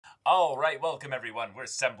All right, welcome everyone. We're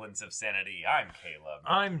Semblance of Sanity. I'm Caleb.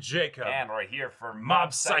 I'm Jacob. And we're here for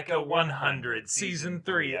Mob Psycho 100, Season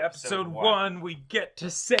 3, Episode 1. We get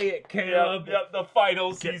to say it, Caleb. Yep, the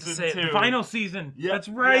final season 2. The final season. Yep, That's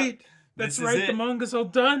right. yep. That's This right. is The it. manga's all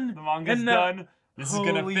done. The manga's done. This is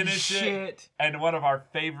going to finish shit. it. And one of our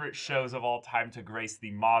favorite shows of all time to grace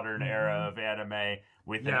the modern era of anime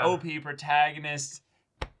with an OP protagonist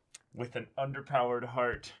with an underpowered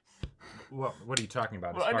heart. Well, what are you talking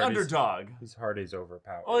about? Well, an underdog. His heart is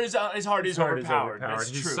overpowered. Oh, his heart is overpowered. That's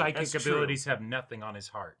His true. psychic That's abilities have nothing on his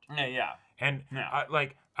heart. Yeah. And Yeah.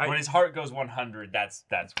 when his heart goes 100, that's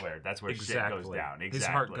where exactly. shit goes down. Exactly. His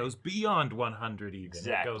heart goes beyond 100 even.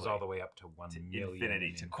 Exactly. It goes all the way up to 1 million.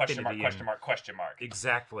 Infinity, to question mark.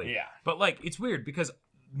 Exactly. Yeah. But it's weird because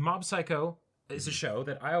Mob Psycho is a show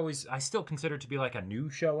that I still consider to be like a new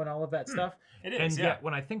show and all of that stuff. It is, and yeah. yet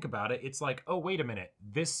when I think about it, it's like, oh, wait a minute.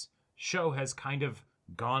 This show has kind of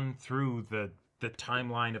gone through the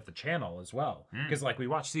timeline of the channel as well. Because we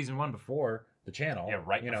watched season 1 before the channel. Yeah,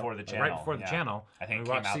 before the channel. Right before the channel. I think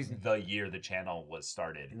it came out the year the channel was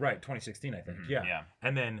started. Right, 2016, I think. Yeah.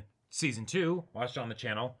 And then season 2, watched on the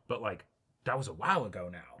channel, but that was a while ago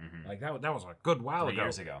now. That was a good while 3 ago.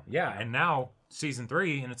 years ago. Yeah, and now season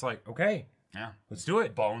 3, and it's like, okay. Yeah, let's do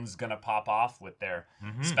it. Bone's gonna pop off with their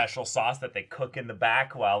special sauce that they cook in the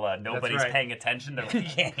back while nobody's paying attention. They're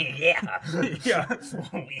like, yeah,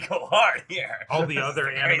 we go hard here. All the other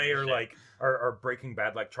anime are Breaking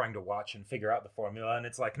Bad, trying to watch and figure out the formula, and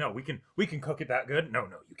it's like, no, we can cook it that good. No,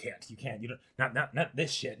 you can't. You don't. Not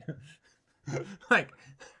this shit.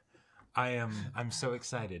 I'm so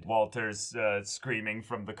excited. Walter's screaming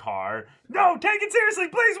from the car. No, take it seriously.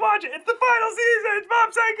 Please watch it. It's the final season. It's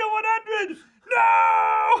Mob Psycho 100.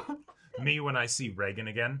 No! Me when I see Reagan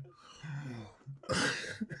again.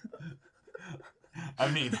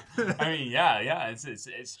 I mean, yeah.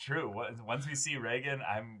 It's true. Once we see Reagan,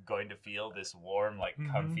 I'm going to feel this warm,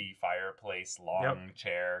 comfy fireplace, long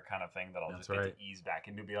chair kind of thing that I'll just get to ease back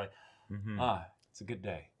into. Be like, it's a good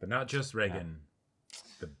day. But not just Reagan.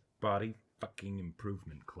 The Body Fucking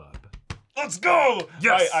Improvement Club. Let's go!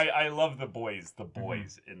 Yes! I love the boys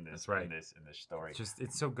in this in this story.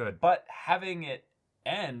 It's so good. But having it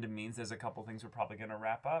end means there's a couple things we're probably gonna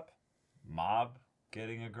wrap up. Mob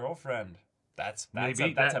getting a girlfriend. That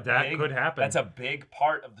could happen. That's a big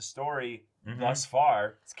part of the story thus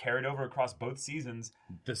far. It's carried over across both seasons.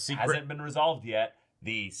 The secret hasn't been resolved yet.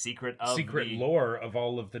 The secret lore of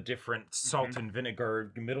all of the different salt and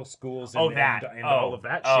vinegar middle schools and all of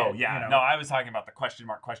that shit. Oh, yeah. No, I was talking about the question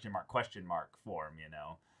mark form,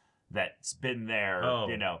 that's been there,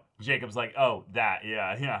 Jacob's like, oh, that,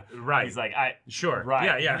 yeah. Right. He's like, sure.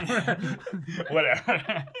 Right. Yeah.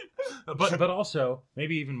 Whatever. but also,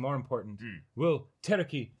 maybe even more important, will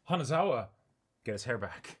Teruki Hanazawa get his hair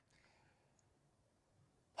back?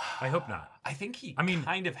 I hope not. I think he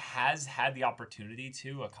kind of has had the opportunity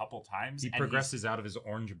to a couple times. He progresses out of his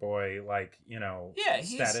orange boy,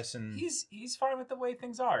 status, and he's fine with the way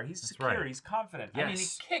things are. He's secure. Right. He's confident. Yes.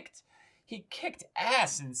 I mean, he kicked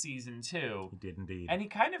ass in season 2. He did indeed. And he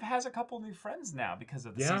kind of has a couple new friends now because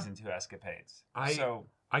of the season 2 escapades.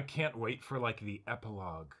 I can't wait for the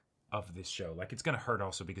epilogue of this show. It's gonna hurt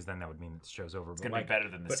also because then that would mean the show's over. It's gonna be better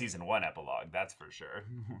than the season 1 epilogue, that's for sure.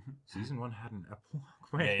 Season 1 had an epilogue.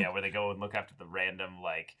 Yeah, where they go and look after the random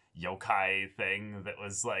yokai thing that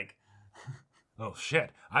was oh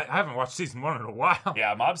shit! I haven't watched season 1 in a while.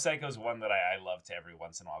 Yeah, Mob Psycho's one that I love to every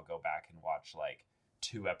once in a while go back and watch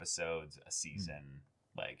 2 episodes a season,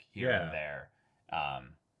 here and there.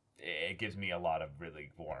 It gives me a lot of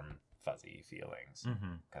really warm, fuzzy feelings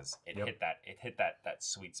because it hit that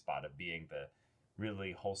sweet spot of being the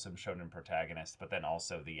really wholesome shonen protagonist, but then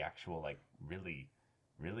also the actual really,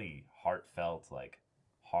 really heartfelt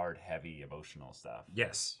hard, heavy, emotional stuff.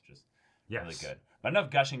 Yes. Just really good. But enough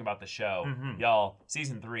gushing about the show. Y'all,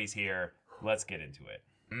 season 3's here. Let's get into it.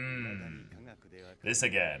 This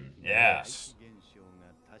again. Yeah.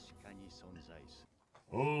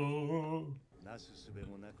 Oh.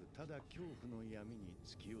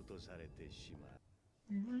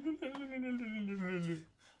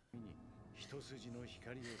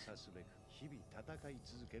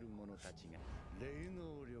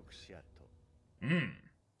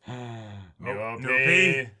 No.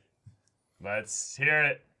 Let's hear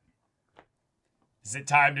it. Is it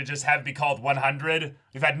time to just be called 100?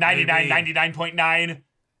 We've had 99, 99.9.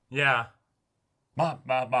 Yeah.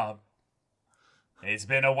 Mob. It's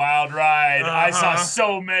been a wild ride. I saw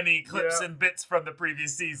so many clips and bits from the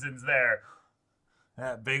previous seasons there.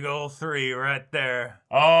 That big old 3 right there.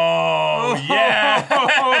 Oh, yeah.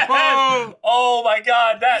 Oh, my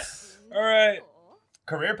God. All right.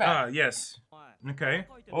 Career path. Yes. Okay.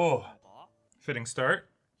 Oh. Fitting start.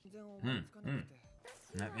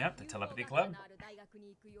 Yep, the telepathy club.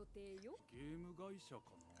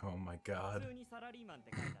 Oh my god.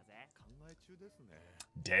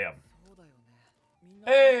 Damn.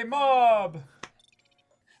 Hey, mob!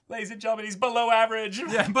 Ladies and gentlemen, he's below average.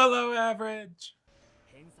 Yeah, below average.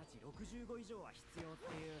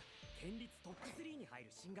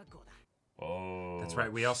 Oh. That's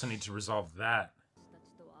right, we also need to resolve that.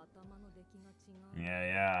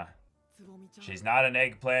 Yeah. She's not an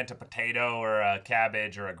eggplant, a potato, or a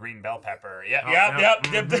cabbage, or a green bell pepper. Yep.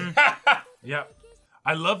 Yep.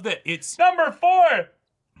 I love that it's... Number 4!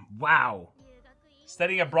 Wow.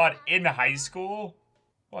 Studying abroad in high school?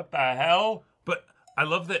 What the hell? But I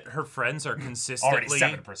love that her friends are consistently...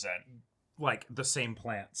 Already 7%. Like, the same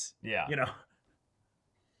plants. Yeah. You know?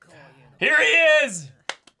 Here he is!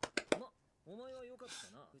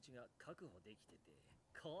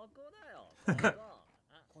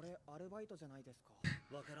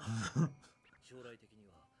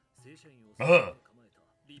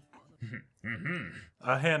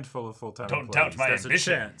 A handful of full-time Don't employees. doubt my There's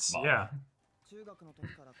ambition, a chance. Mom. Yeah.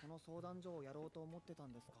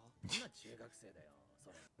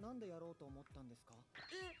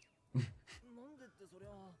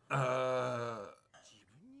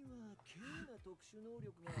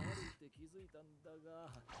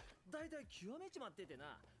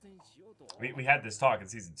 We had this talk in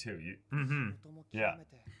season 2. Yeah.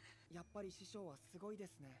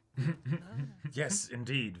 Yes,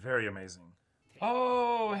 indeed. Very amazing.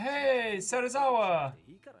 Oh, hey, Serizawa.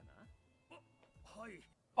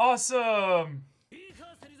 Awesome.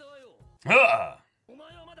 Huh.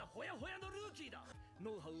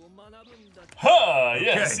 Huh,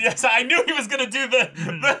 yes, Okay. yes, I knew he was gonna do the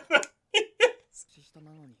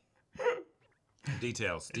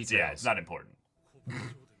Details. Yeah, it's not important.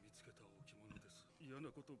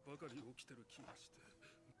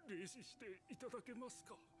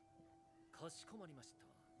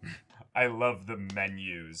 I love the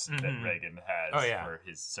menus that Reagan has for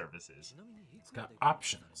his services. It's got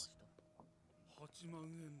options.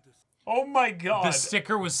 Oh my god. The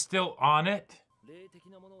sticker was still on it?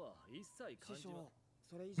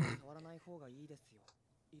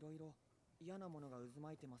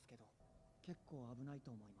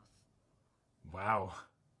 Wow.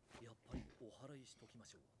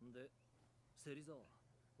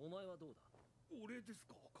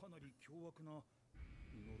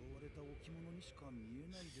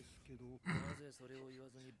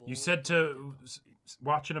 You said to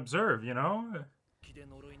watch and observe, you know?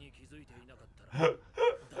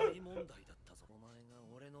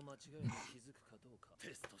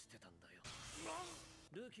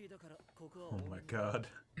 Oh my god.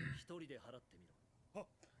 Oh,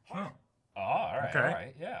 alright,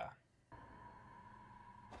 alright, yeah.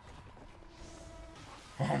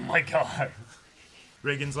 Oh my god.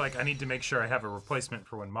 Reagan's like, I need to make sure I have a replacement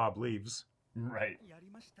for when Mob leaves. Right.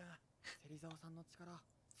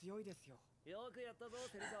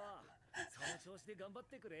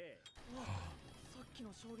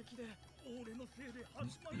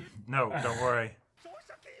 No, don't worry.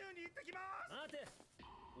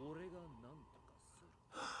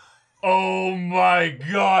 Oh my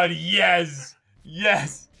god, yes!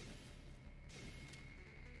 Yes!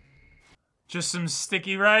 Just some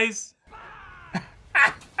sticky rice?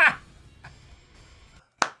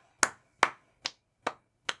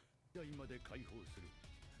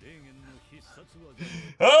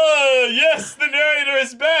 Oh, yes, the narrator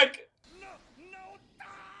is back!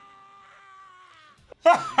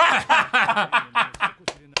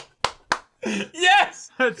 Yes!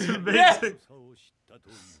 That's amazing. Yes!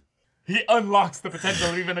 He unlocks the potential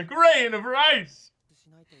of even a grain of rice!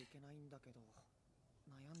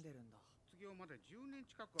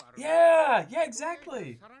 Yeah,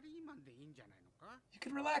 exactly. You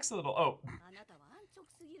can relax a little. Oh.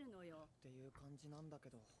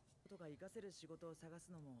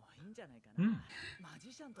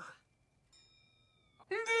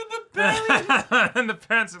 And the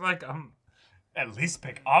parents are like, At least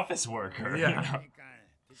pick office worker. Yeah. You know?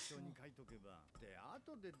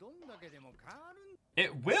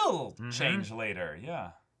 It will change later,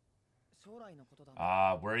 yeah.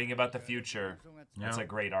 Worrying about the future. Yeah. That's a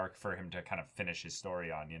great arc for him to kind of finish his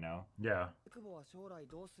story on, you know? Yeah.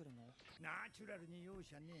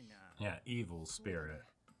 Yeah, evil spirit.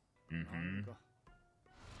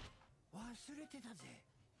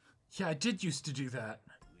 Yeah, I did used to do that.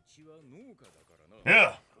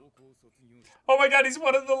 Yeah. Oh my god, he's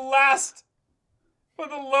one of the last. One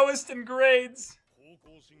of the lowest in grades.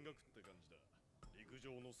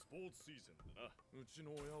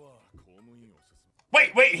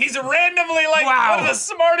 Wait, he's randomly like one of the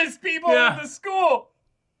smartest people in the school.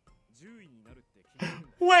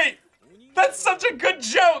 Wait, that's such a good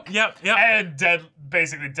joke. Yep. And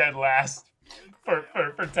basically dead last for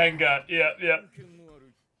Tenga. Yeah.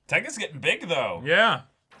 Tenga's getting big though. Yeah.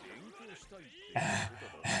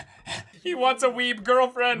 He wants a weeb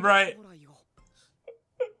girlfriend. Right.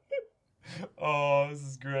 Oh, this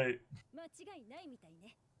is great.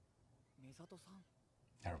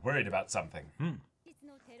 They're worried about something.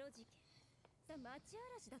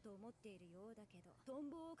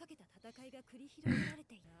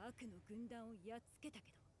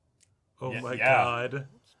 Oh my god.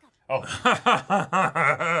 Oh.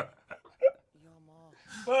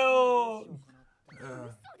 Well.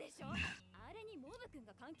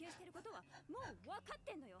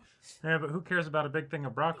 Yeah, but who cares about a big thing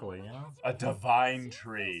of broccoli, you know? A divine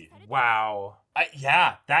tree. Wow.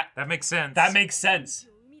 Yeah, that makes sense. That makes sense.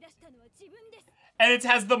 And it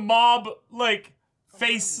has the mob, like,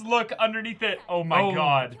 face look underneath it. Oh my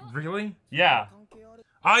god. Really? Yeah.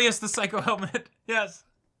 Ah, yes, the psycho helmet. Yes.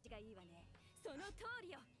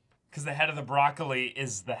 Because the head of the broccoli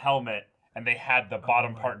is the helmet, and they had the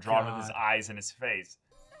bottom part drawn with his eyes and his face.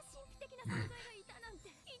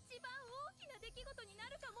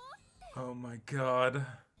 Oh my god.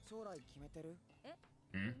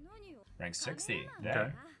 Rank 60.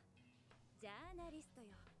 Okay.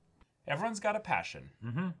 Everyone's got a passion.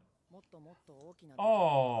 Mm-hmm.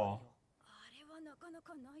 Oh.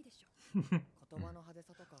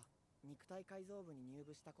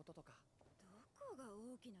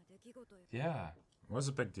 Yeah. What's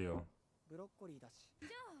a big deal?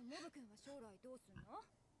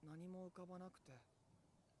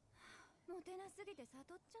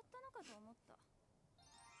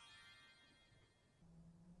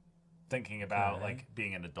 Thinking about, like,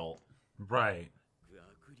 being an adult. Right.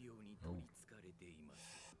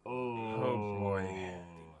 Oh boy.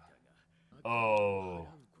 Oh.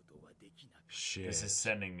 Shit. This is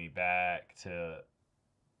sending me back to...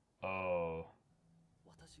 Oh.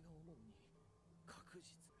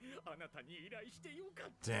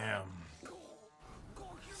 Damn.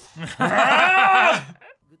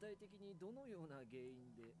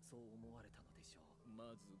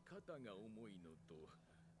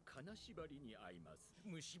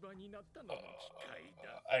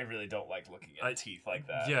 I really don't like looking at teeth like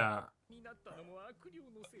that. Yeah.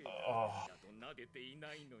 Oh.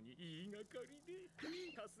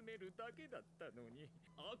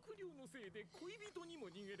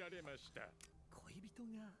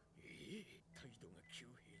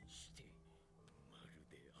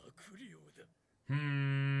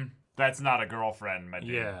 That's not a girlfriend, my dude.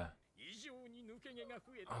 Yeah.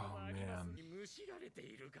 Oh, man.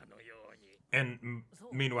 And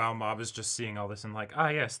meanwhile, Mob is just seeing all this and like, ah,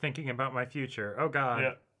 yes, thinking about my future. Oh, God.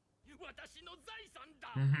 Yeah.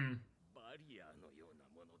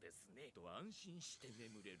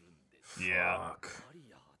 Yeah.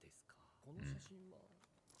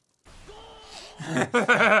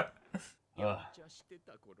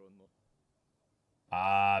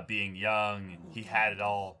 Being young, he had it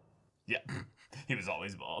all. Yeah, he was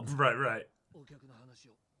always bald. Right.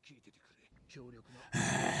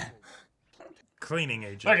 Cleaning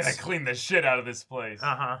agents. They're gonna clean the shit out of this place.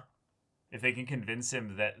 Uh-huh. If they can convince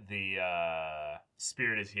him that the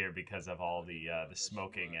spirit is here because of all the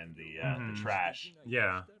smoking and the trash.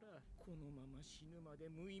 Yeah.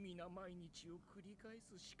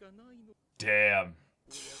 Damn.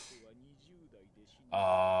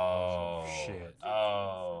 Oh. Shit.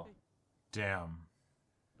 Oh. Damn.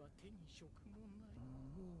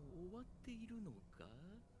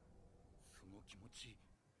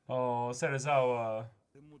 Oh, Serizawa.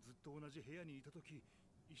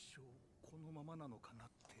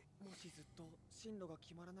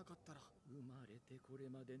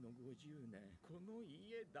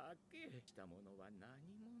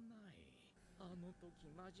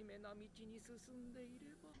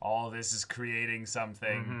 All this is creating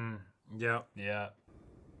something. Mm-hmm. Yep. Yeah.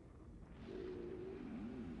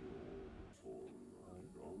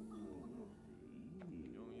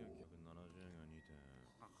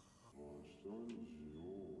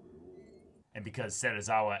 And because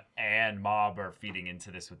Serizawa and Mob are feeding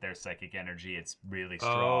into this with their psychic energy, it's really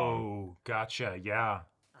strong. Oh, gotcha. Yeah.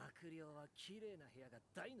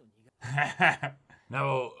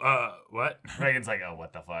 No, what? Reagan's like, oh,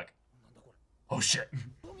 what the fuck? Oh, shit.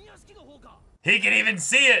 He can even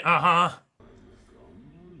see it! Uh-huh.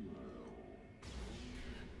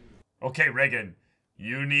 Okay, Reagan,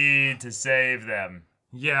 you need to save them.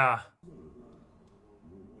 Yeah.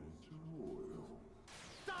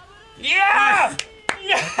 Yeah!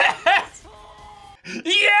 Yes!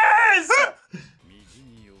 Yes!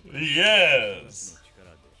 Yes!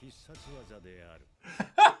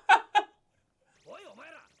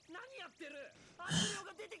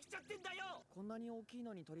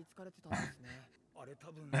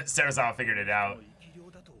 Sarasawa figured it out.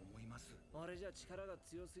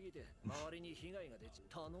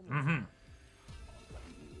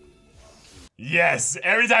 Yes,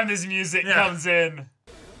 every time this music comes in.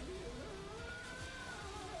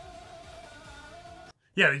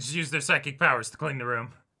 Yeah, they just use their psychic powers to clean the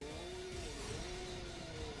room.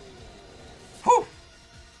 Whew.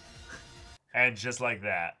 And just like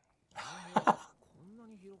that.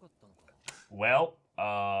 Well, do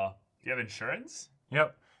you have insurance?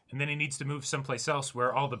 Yep. And then he needs to move someplace else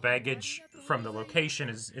where all the baggage from the location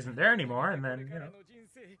isn't there anymore, and then, you know.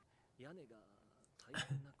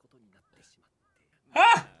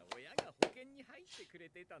 Ah!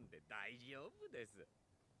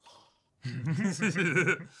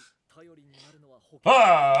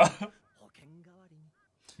 Ah!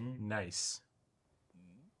 Nice.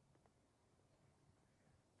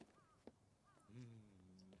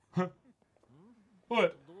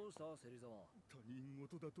 What?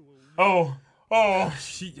 Oh. Oh.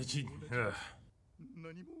 Ugh.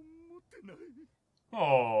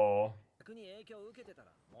 Oh.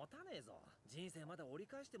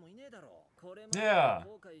 Yeah.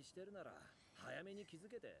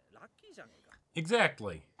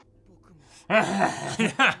 Exactly.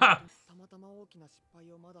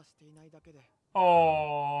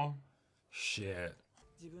 Oh. Shit.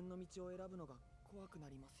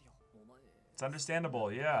 It's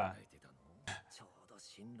understandable, yeah.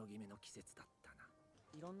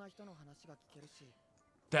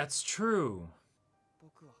 That's true.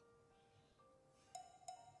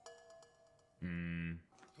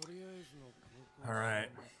 All right.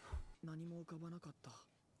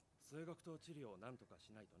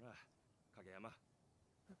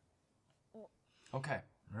 Okay.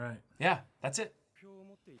 Right. Yeah, that's it.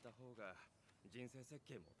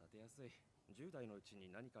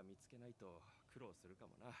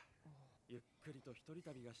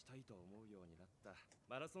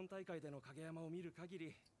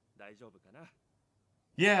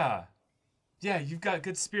 Yeah. Yeah, you've got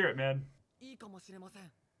good spirit, man.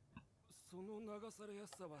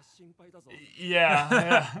 Yeah.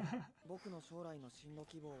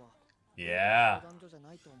 Yeah.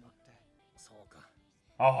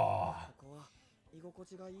 Oh.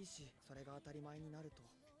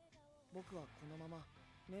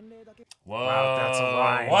 Whoa. Wow, that's a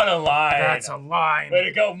line. What a line. That's a line. Way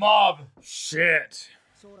to go, Mob. Shit.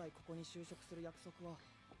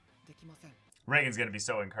 Reagan's gonna be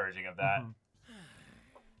so encouraging of that.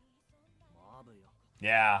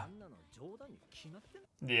 Yeah. Yeah.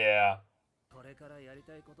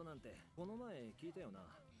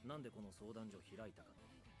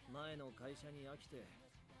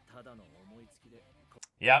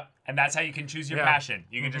 Yep, and that's how you can choose your passion.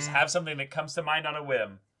 You can just have something that comes to mind on a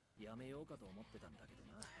whim.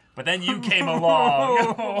 But then you came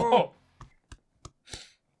along.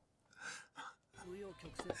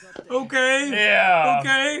 Okay. Yeah.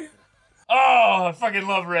 Okay. Oh, I fucking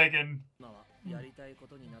love Reagan.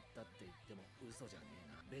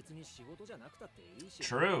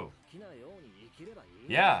 True.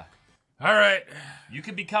 Yeah. All right. You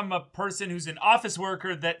can become a person who's an office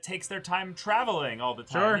worker that takes their time traveling all the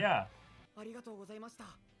time. Sure. Yeah.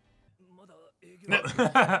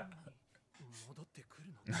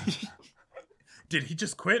 Did he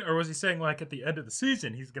just quit, or was he saying, like, at the end of the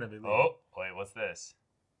season he's gonna be leaving? Oh, wait, what's this?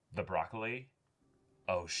 The broccoli?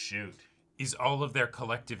 Oh, shoot. Is all of their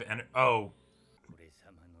collective oh.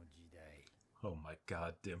 Oh my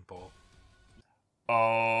god, Dimple.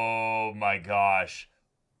 Oh my gosh.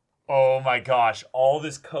 Oh my gosh. All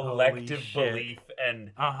this collective belief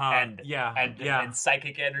and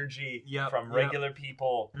psychic energy from regular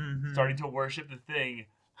people starting to worship the thing.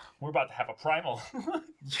 We're about to have a primal.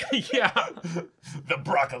 Yeah. The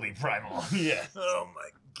broccoli primal. Yeah. Oh my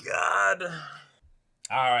god.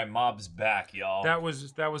 All right, Mob's back, y'all. That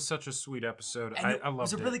was such a sweet episode. I loved it. It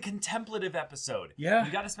was a really contemplative episode. Yeah.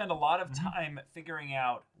 You got to spend a lot of time figuring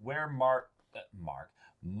out where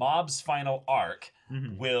Mob's final arc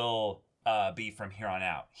will be from here on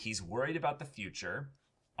out. He's worried about the future.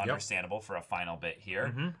 understandable for a final bit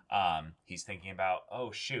here. He's thinking about,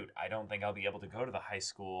 oh shoot, I don't think I'll be able to go to the high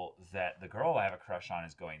school that the girl I have a crush on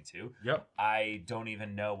is going to. I don't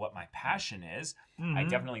even know what my passion is. I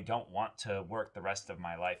definitely don't want to work the rest of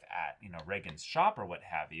my life at, you know, Reagan's shop or what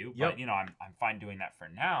have you. But, you know, I'm fine doing that for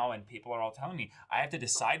now. And people are all telling me I have to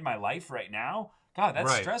decide my life right now. God,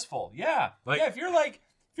 that's stressful. Yeah. Like, yeah, if you're like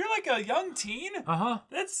a young teen,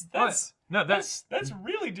 that's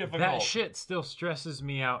really difficult. That shit still stresses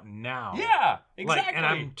me out now. Yeah, exactly. Like, and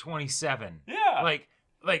I'm 27. Yeah.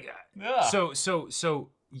 So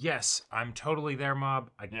yes, I'm totally there,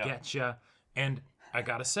 Mob. I get ya. And I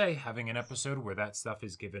gotta say, having an episode where that stuff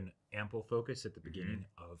is given ample focus at the beginning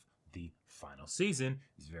of the final season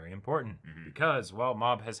is very important because, well,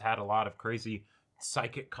 Mob has had a lot of crazy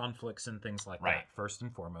psychic conflicts and things like that. First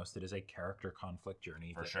and foremost, it is a character conflict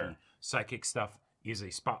journey. For sure. The psychic stuff is a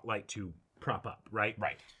spotlight to prop up, right?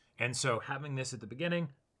 And so having this at the beginning,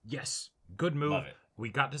 yes, good move. Love it. We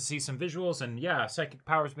got to see some visuals and psychic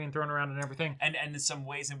powers being thrown around and everything. And some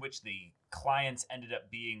ways in which the clients ended up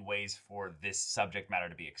being ways for this subject matter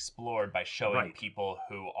to be explored by showing people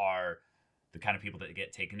who are the kind of people that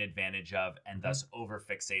get taken advantage of and thus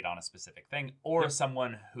overfixate on a specific thing, or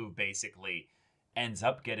someone who basically ends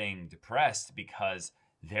up getting depressed because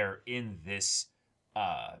they're in this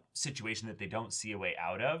situation that they don't see a way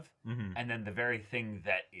out of. And then the very thing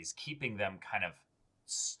that is keeping them kind of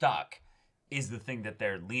stuck is the thing that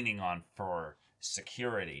they're leaning on for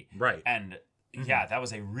security. And yeah, that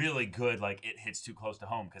was a really good, like, it hits too close to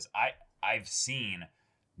home, because I've seen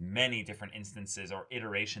many different instances or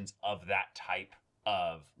iterations of that type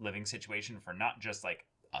of living situation for not just like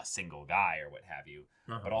a single guy or what have you,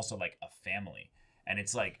 but also like a family. And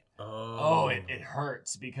it's like, it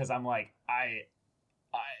hurts, because I'm like, I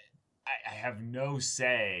have no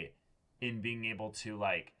say in being able to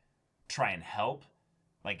like try and help.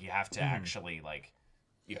 Like, you have to actually like,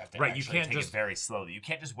 you have to actually take it very slowly. You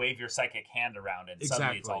can't just wave your psychic hand around and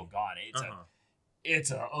suddenly it's all gone.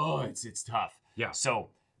 It's tough. Yeah.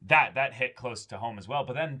 So that hit close to home as well.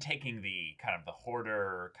 But then taking the kind of the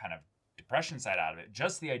hoarder kind of depression side out of it,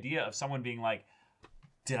 just the idea of someone being like,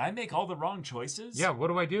 did I make all the wrong choices? Yeah, what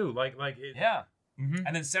do I do? Yeah.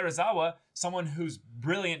 And then Serizawa, someone who's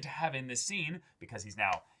brilliant to have in this scene, because he's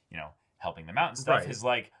now, you know, helping them out and stuff, is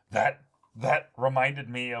like, that reminded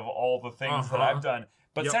me of all the things that I've done.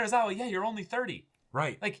 But Serizawa, you're only 30.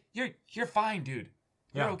 Right. Like, you're fine, dude.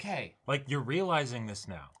 You're okay. Like, you're realizing this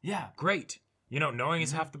now. Yeah. Great. You know, knowing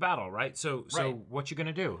is half the battle, right? So what you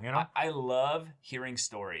gonna do, you know? I love hearing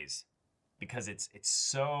stories, because it's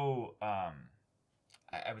so,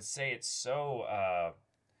 I would say it's so,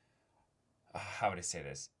 how would I say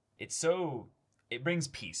this? It brings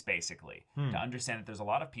peace, basically, to understand that there's a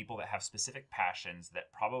lot of people that have specific passions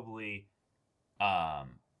that probably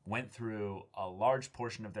went through a large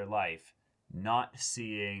portion of their life not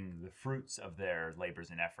seeing the fruits of their labors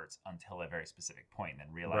and efforts until a very specific point, and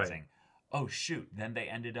then realizing, oh shoot, then they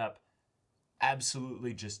ended up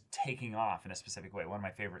absolutely just taking off in a specific way. One of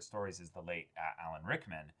my favorite stories is the late Alan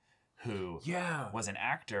Rickman, who was an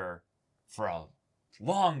actor for a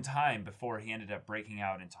long time before he ended up breaking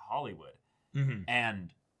out into Hollywood.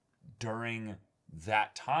 And during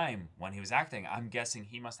that time when he was acting, I'm guessing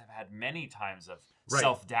he must have had many times of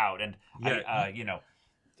self-doubt and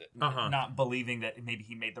not believing that maybe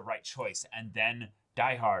he made the right choice, and then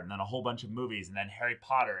Die Hard, and then a whole bunch of movies, and then Harry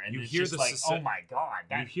Potter, and it's just like, oh my god,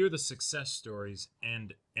 you hear the success stories,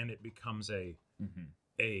 and it becomes a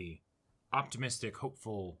optimistic,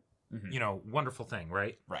 hopeful, you know, wonderful thing,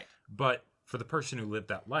 right? But for the person who lived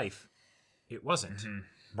that life, it wasn't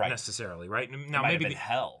necessarily, right? Now maybe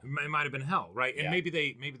hell. It might have been hell, right? And maybe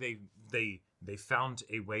they found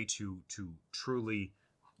a way to truly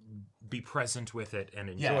be present with it and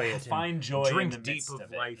enjoy it, find and joy, drink in the deep midst of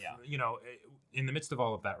of life, you know, in the midst of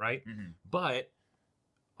all of that, right? But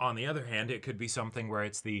on the other hand, it could be something where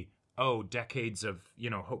it's the decades of, you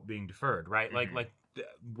know, hope being deferred, right?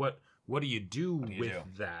 What do you do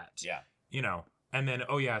with that? You know, and then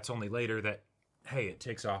it's only later that, hey, it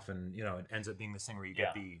takes off, and you know, it ends up being this thing where you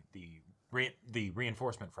get the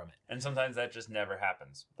reinforcement from it. And sometimes that just never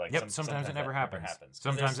happens. Like sometimes it never happens.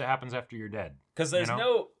 Sometimes it happens after you're dead. Because there's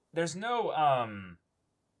no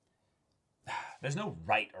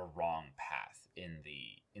right or wrong path in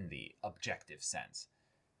the objective sense.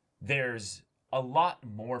 There's a lot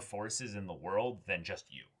more forces in the world than just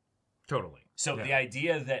you. Totally. So the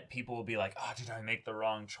idea that people will be like, oh, did I make the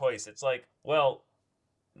wrong choice? It's like, well,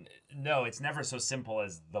 no, it's never so simple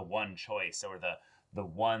as the one choice or the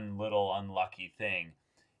one little unlucky thing.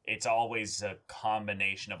 It's always a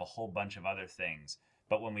combination of a whole bunch of other things.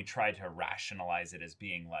 But when we try to rationalize it as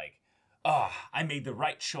being like, oh, I made the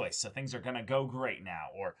right choice, so things are gonna go great now,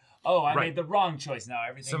 or oh, I made the wrong choice, now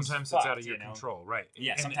everything's sometimes fucked, it's out of your control, right?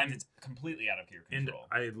 Yeah, sometimes it's completely out of your control.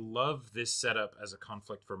 And I love this setup as a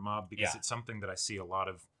conflict for Mob because it's something that I see a lot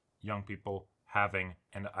of young people having,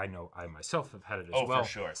 and I know I myself have had it as well. Oh, for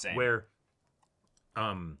sure, same. Where,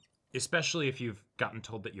 especially if you've gotten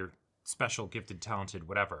told that you're special, gifted, talented,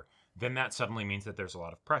 whatever, then that suddenly means that there's a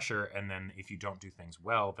lot of pressure, and then if you don't do things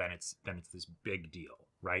well, then it's this big deal,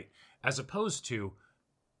 right? As opposed to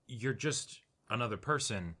you're just another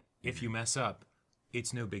person. If you mess up,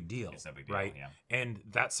 it's no big deal. It's no big deal, right? yeah. And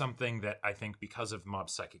that's something that I think because of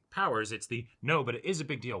Mob's psychic powers, it's but it is a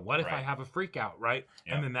big deal. What if I have a freak out, right?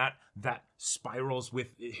 Yep. And then that spirals with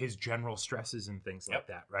his general stresses and things like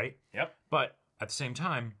that, right? Yep. But at the same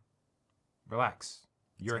time, relax.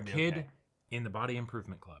 You're a kid in the body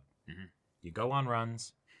improvement club. Mm-hmm. You go on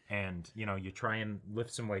runs, and you try and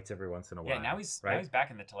lift some weights every once in a while. Yeah, now he's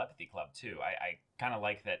back in the telepathy club too. I kind of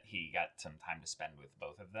like that he got some time to spend with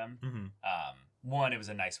both of them. Mm-hmm. One, it was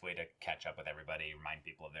a nice way to catch up with everybody, remind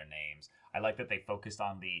people of their names. I like that they focused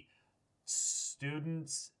on the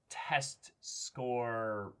students' test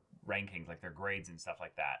score rankings, like their grades and stuff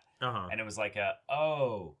like that. Uh-huh. And it was like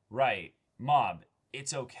Mob,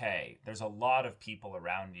 it's okay. There's a lot of people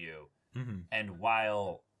around you, and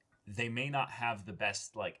while they may not have the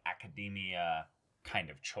best like academia kind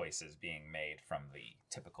of choices being made from the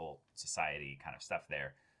typical society kind of stuff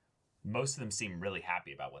there, most of them seem really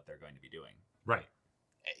happy about what they're going to be doing. Right.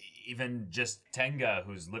 Even just Tenga,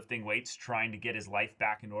 who's lifting weights, trying to get his life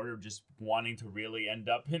back in order, just wanting to really end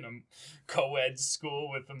up in a co-ed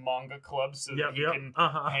school with a manga club so that he can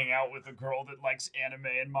hang out with a girl that likes anime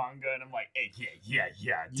and manga. And I'm like, hey, yeah,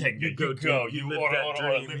 Tenga, you go. You live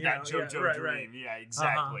that JoJo dream. Yeah,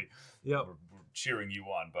 exactly. Yep. We're cheering you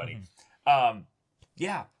on, buddy.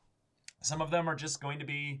 Yeah. Some of them are just going to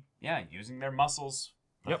be, using their muscles,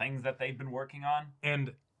 the things that they've been working on.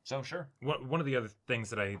 And so sure. One of the other things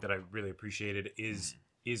that I really appreciated is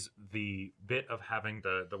the bit of having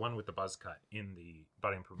the one with the buzz cut in the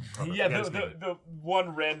body improvement program. Yeah, the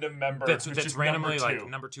one random member that's randomly like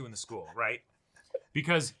number 2 in the school, right?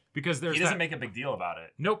 Because there's he doesn't make a big deal about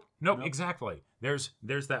it. Nope, exactly. There's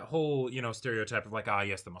that whole stereotype of like,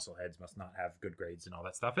 yes, the muscle heads must not have good grades and all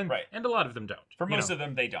that stuff, and and a lot of them don't. For most of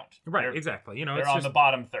them, they don't. Right, exactly. They're on the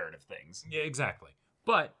bottom third of things. Yeah, exactly.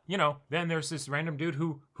 But, then there's this random dude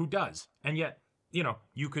who does. And yet,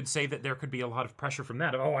 you could say that there could be a lot of pressure from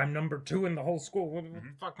that. Oh, I'm number 2 in the whole school. What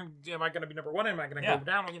fucking am I going to be number 1? Am I going to go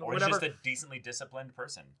down? Or whatever. He's just a decently disciplined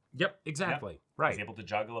person. Yep, exactly. Yep. Right. He's able to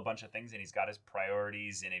juggle a bunch of things, and he's got his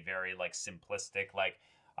priorities in a very, simplistic,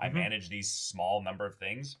 I manage these small number of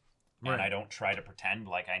things, and I don't try to pretend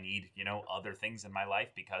like I need, other things in my life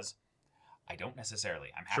because I don't necessarily.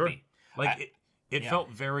 I'm happy. Sure. It felt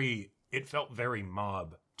very... It felt very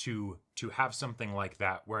Mob to have something like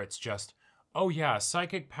that where it's just, oh yeah,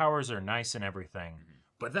 psychic powers are nice and everything,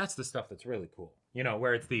 but that's the stuff that's really cool.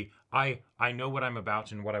 Where it's the I know what I'm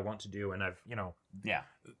about and what I want to do, and I've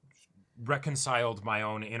reconciled my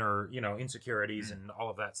own inner insecurities and all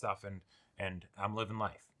of that stuff, and I'm living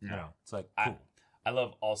life. It's like cool. I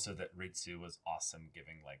love also that Ritsu was awesome,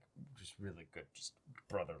 giving just really good, just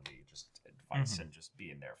brotherly, just advice and just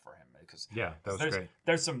being there for him. Because that was great.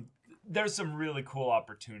 There's some really cool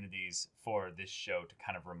opportunities for this show to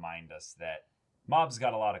kind of remind us that Mob's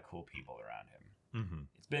got a lot of cool people around him.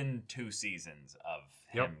 It's been 2 seasons of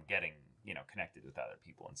him getting connected with other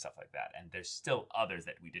people and stuff like that, and there's still others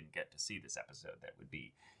that we didn't get to see this episode that would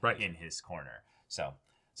be in his corner. So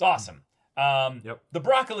it's awesome. The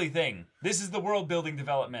broccoli thing. This is the world building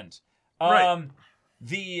development.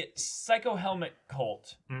 The Psycho Helmet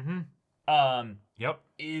cult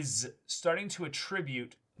is starting to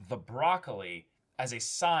attribute the broccoli as a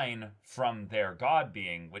sign from their god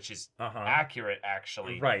being, which is accurate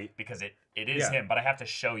actually, because it is him. But I have to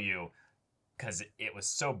show you because it was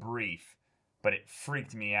so brief, but it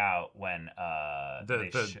freaked me out when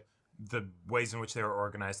the ways in which they were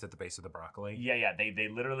organized at the base of the broccoli. Yeah. They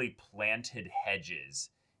literally planted hedges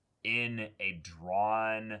in a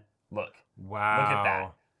drawn look. Wow. Look at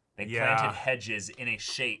that. They planted hedges in a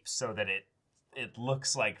shape so that it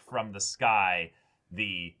looks like from the sky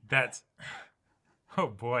that's oh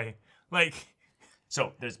boy.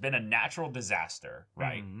 So there's been a natural disaster,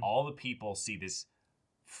 right? All the people see this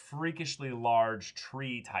freakishly large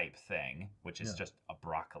tree type thing, which is just a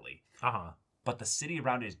broccoli. But the city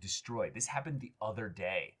around it is destroyed. This happened the other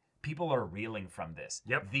day. People are reeling from this.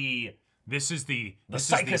 Yep. This is the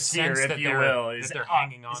psychosphere, if you will, is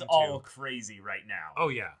hanging on to. All crazy right now. Oh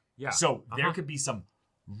yeah. So there could be some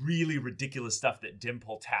really ridiculous stuff that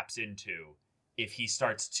Dimple taps into if he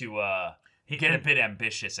starts to get a bit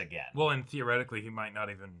ambitious again. Well, and theoretically, he might not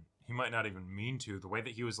even mean to. The way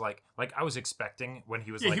that he was like I was expecting when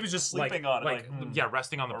he was he was just sleeping on it,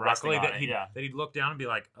 resting on the broccoli, that he'd look down and be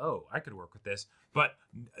like, oh, I could work with this. But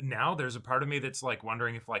now there's a part of me that's like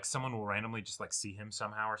wondering if like someone will randomly just like see him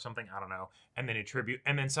somehow or something, I don't know, and then attribute,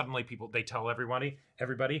 and then suddenly they tell everybody,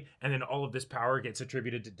 and then all of this power gets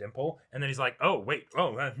attributed to Dimple, and then he's like, oh wait,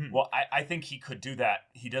 Well, I think he could do that.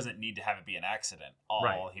 He doesn't need to have it be an accident.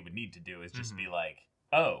 All he would need to do is just be like,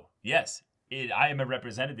 oh yes, I am a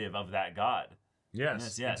representative of that god.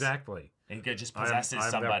 Yes, exactly. And he just possesses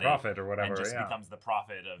somebody, their prophet or whatever, and just becomes the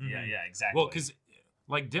prophet of exactly. Well, because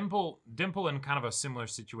like Dimple in kind of a similar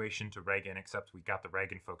situation to Reagan, except we got the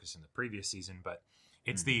Reagan focus in the previous season, but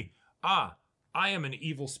it's I am an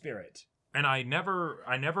evil spirit, and I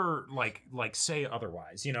never like say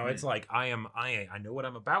otherwise. You know, it's like I know what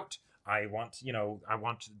I'm about. I want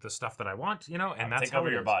the stuff that I want. You know, and that's take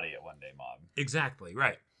over your body at one day, Mob. Exactly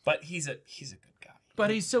right. But he's a good guy. But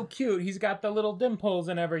he's so cute. He's got the little dimples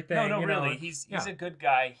and everything. No, really. He's a good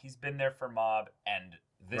guy. He's been there for Mob, and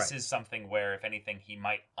this is something where, if anything, he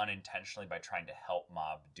might unintentionally, by trying to help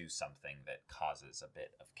Mob, do something that causes a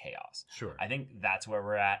bit of chaos. Sure. I think that's where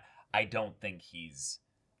we're at. I don't think he's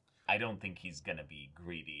gonna be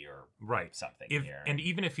greedy or something here. And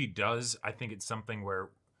even if he does, I think it's something where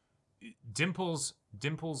Dimple's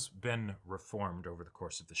been reformed over the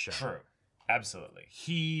course of the show. True. Absolutely.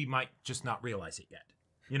 He might just not realize it yet,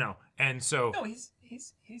 you know, and so no, he's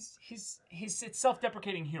it's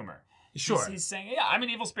self-deprecating humor. Sure, he's saying, yeah, I'm an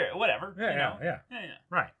evil spirit, whatever. Yeah,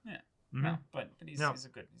 right, yeah. Mm-hmm. No, but he's a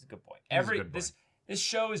good boy. This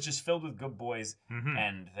show is just filled with good boys,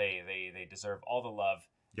 and they deserve all the love.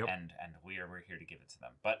 Yep. And we're here to give it to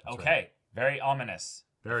them. But very ominous.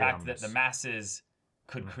 The fact that the masses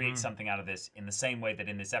could create something out of this in the same way that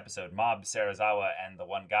in this episode, Mob, Serizawa, and the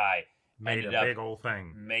one guy made a big old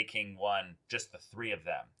thing, making just the three of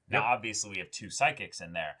them. Now, obviously, we have two psychics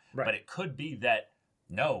in there, but it could be that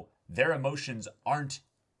their emotions aren't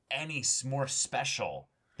any more special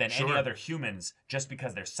than any other humans just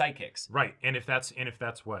because they're psychics. Right, and if that's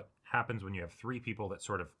what happens when you have three people that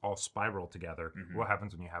sort of all spiral together, what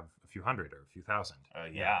happens when you have a few hundred or a few thousand?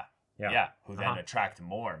 Who then attract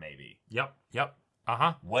more, maybe. Yep.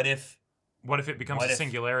 What if it becomes a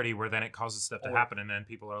singularity where then it causes stuff to happen, and then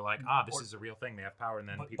people are like, this is a real thing, they have power, and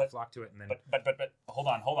then people flock to it, and then... But hold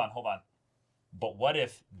on. But what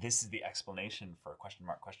if this is the explanation for question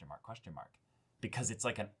mark? Because it's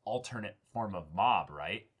like an alternate form of Mob,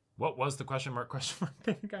 right? What was the question mark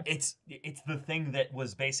thing again? It's the thing that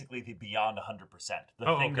was basically the beyond 100%.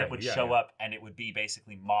 The thing that would show up, and it would be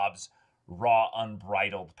basically Mob's raw,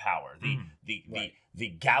 unbridled power. The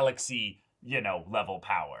galaxy, level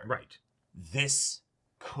power. Right. This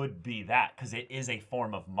could be that, because it is a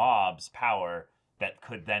form of Mob's power that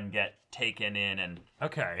could then get taken in, and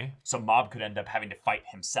so Mob could end up having to fight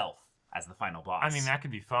himself as the final boss. I mean, that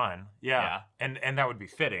could be fun. Yeah. And that would be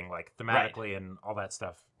fitting, like thematically and all that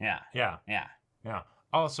stuff. Yeah.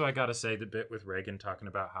 Also, I gotta say the bit with Reagan talking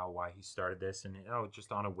about why he started this and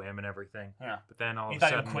just on a whim and everything. Yeah. But then all of a sudden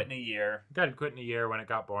he thought he'd quit in a year. He thought he'd quit in a year when it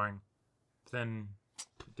got boring. Then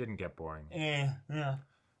it didn't get boring. Yeah.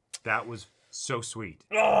 That was so sweet.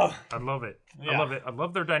 Ugh. I love it. Yeah. I love it. I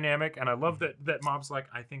love their dynamic, and I love that Mob's like,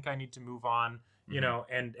 I think I need to move on,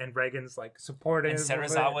 and Reagan's like supportive. And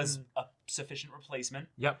Serizawa's a sufficient replacement.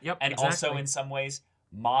 Yep. And exactly. Also, in some ways,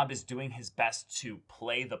 Mob is doing his best to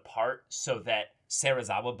play the part so that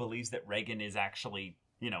Serizawa believes that Reagan is actually,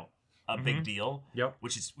 a big deal. Yep.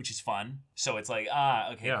 Which is fun. So it's like,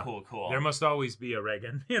 cool. There must always be a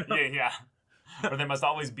Reagan. Yeah. Or there must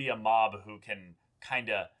always be a Mob who can kind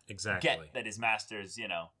of get that his master's,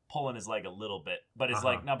 pulling his leg a little bit, but it's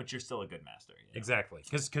like, no, but you're still a good master. Exactly,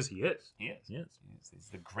 because he is. He is. He's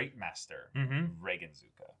the great master, Reagan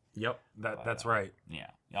Zuka. Yep, that's right. Yeah.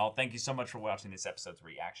 Y'all, thank you so much for watching this episode's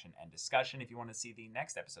reaction and discussion. If you want to see the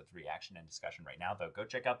next episode's reaction and discussion right now, though, go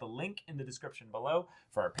check out the link in the description below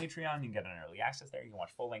for our Patreon. You can get an early access there. You can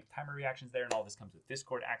watch full-length timer reactions there, and all this comes with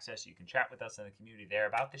Discord access. You can chat with us in the community there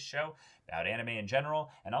about this show, about anime in general,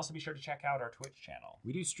 and also be sure to check out our Twitch channel.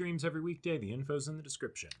 We do streams every weekday. The info's in the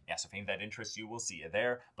description. Yeah, so if any of that interests you, we'll see you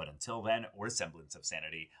there. But until then, we're Semblance of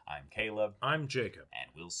Sanity. I'm Caleb. I'm Jacob. And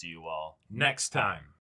we'll see you all next time.